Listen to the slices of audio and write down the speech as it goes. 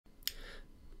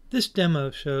This demo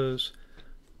shows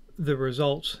the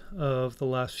results of the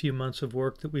last few months of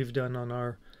work that we've done on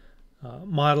our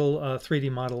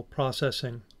 3D model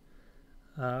processing.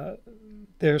 There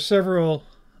are several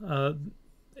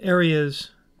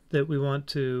areas that we want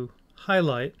to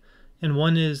highlight, and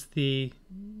one is the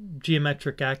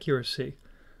geometric accuracy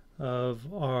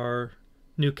of our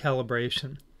new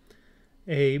calibration.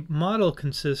 A model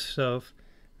consists of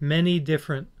many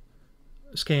different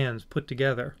scans put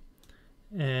together,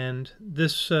 and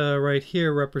this right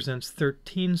here represents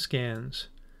 13 scans,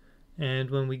 and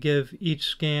when we give each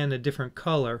scan a different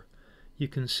color, you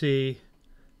can see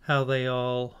how they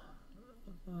all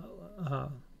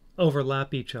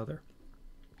overlap each other.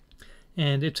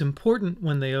 And it's important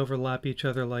when they overlap each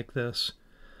other like this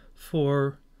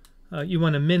for you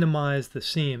want to minimize the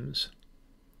seams.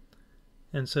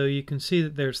 And so you can see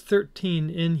that there's 13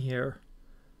 in here,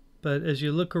 but as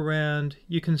you look around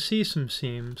you can see some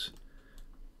seams,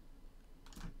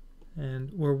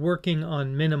 and we're working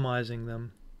on minimizing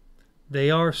them. They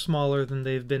are smaller than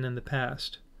they've been in the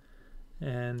past,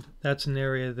 and that's an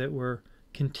area that we're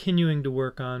continuing to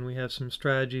work on. We have some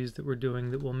strategies that we're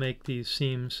doing that will make these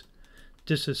seams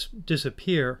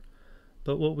disappear,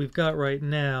 but what we've got right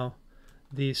now,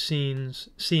 these seams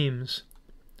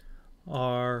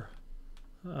are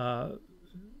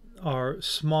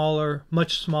smaller,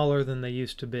 much smaller than they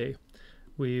used to be.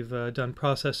 We've done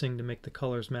processing to make the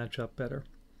colors match up better.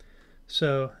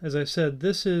 So, as I said,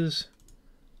 this is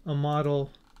a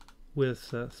model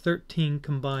with 13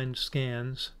 combined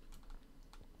scans.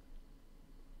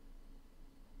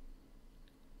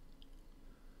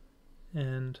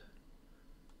 And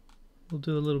we'll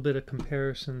do a little bit of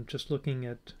comparison just looking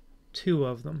at two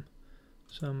of them.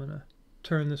 So I'm going to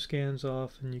turn the scans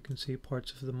off and you can see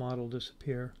parts of the model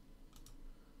disappear.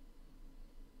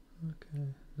 Okay,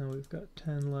 now we've got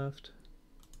 10 left.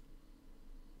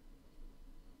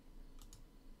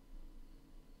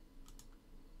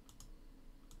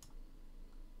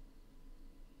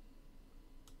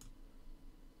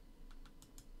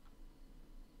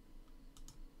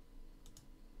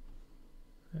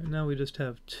 And now we just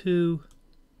have two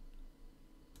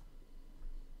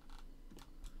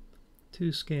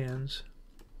scans.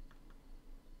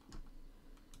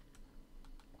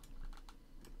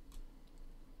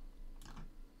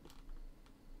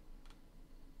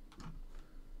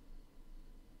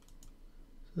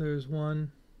 So there's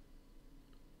one,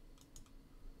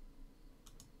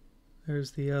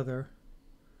 there's the other,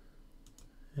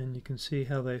 and you can see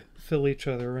how they fill each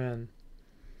other in.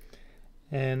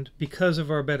 And because of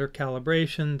our better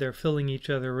calibration, they're filling each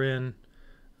other in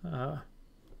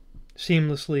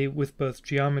seamlessly with both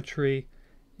geometry,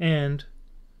 and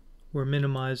we're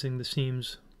minimizing the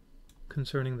seams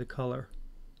concerning the color.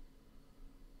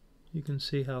 You can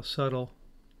see how subtle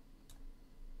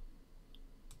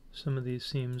some of these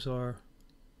seams are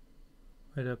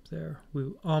right up there.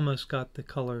 We almost got the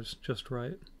colors just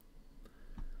right.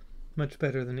 Much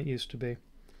better than it used to be.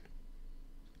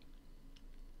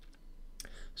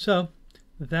 So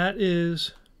that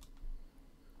is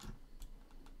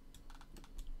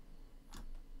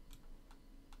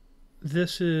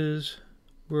this is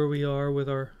where we are with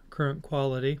our current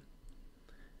quality.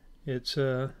 It's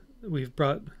we've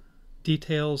brought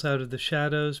details out of the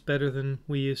shadows better than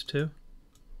we used to.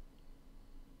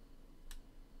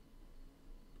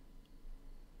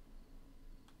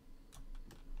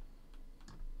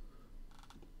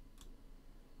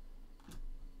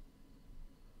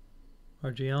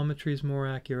 Our geometry is more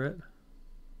accurate,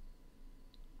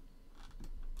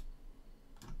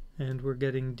 and we're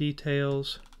getting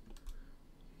details.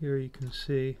 Here you can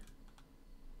see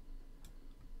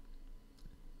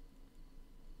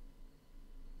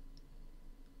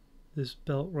this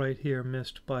belt right here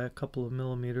missed by a couple of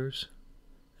millimeters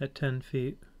at 10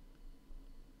 feet.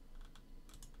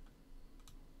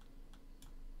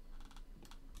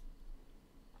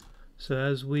 So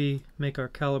as we make our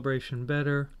calibration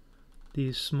better,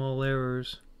 these small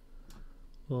errors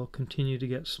will continue to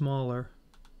get smaller,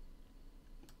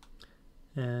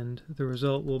 and the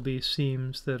result will be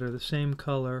seams that are the same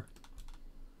color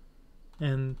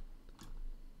and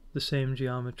the same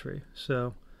geometry.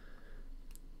 So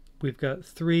we've got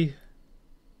three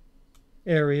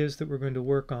areas that we're going to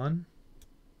work on.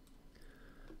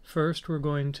 First, we're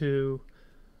going to,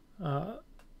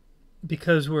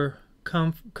 because we're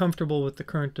comfortable with the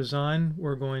current design,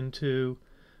 we're going to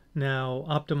now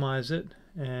optimize it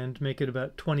and make it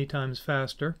about 20 times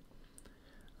faster.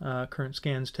 Current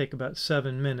scans take about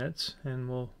 7 minutes, and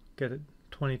we'll get it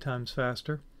 20 times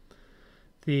faster.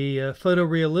 The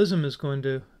photorealism is going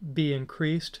to be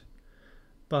increased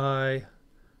by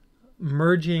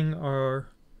merging our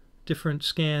different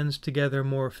scans together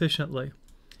more efficiently.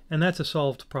 And that's a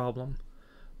solved problem.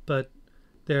 But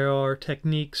there are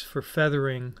techniques for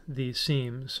feathering these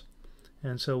seams.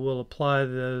 And so we'll apply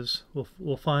those,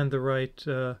 we'll find the right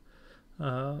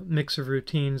mix of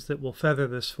routines that will feather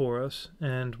this for us,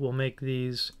 and we'll make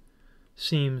these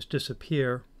seams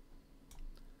disappear.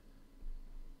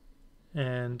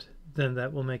 And then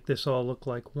that will make this all look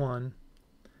like one.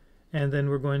 And then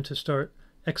we're going to start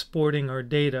exporting our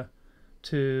data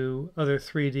to other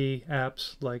 3D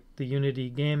apps like the Unity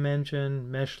game engine,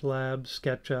 MeshLab,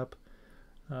 SketchUp,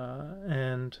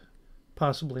 and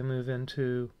possibly move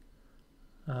into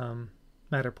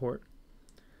Matterport.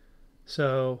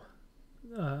 So,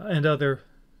 and other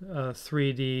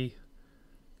 3D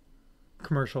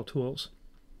commercial tools.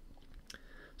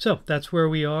 So that's where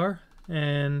we are,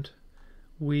 and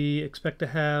we expect to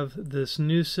have this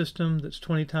new system that's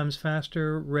 20 times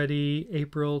faster ready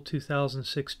April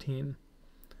 2016.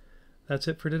 That's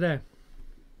it for today.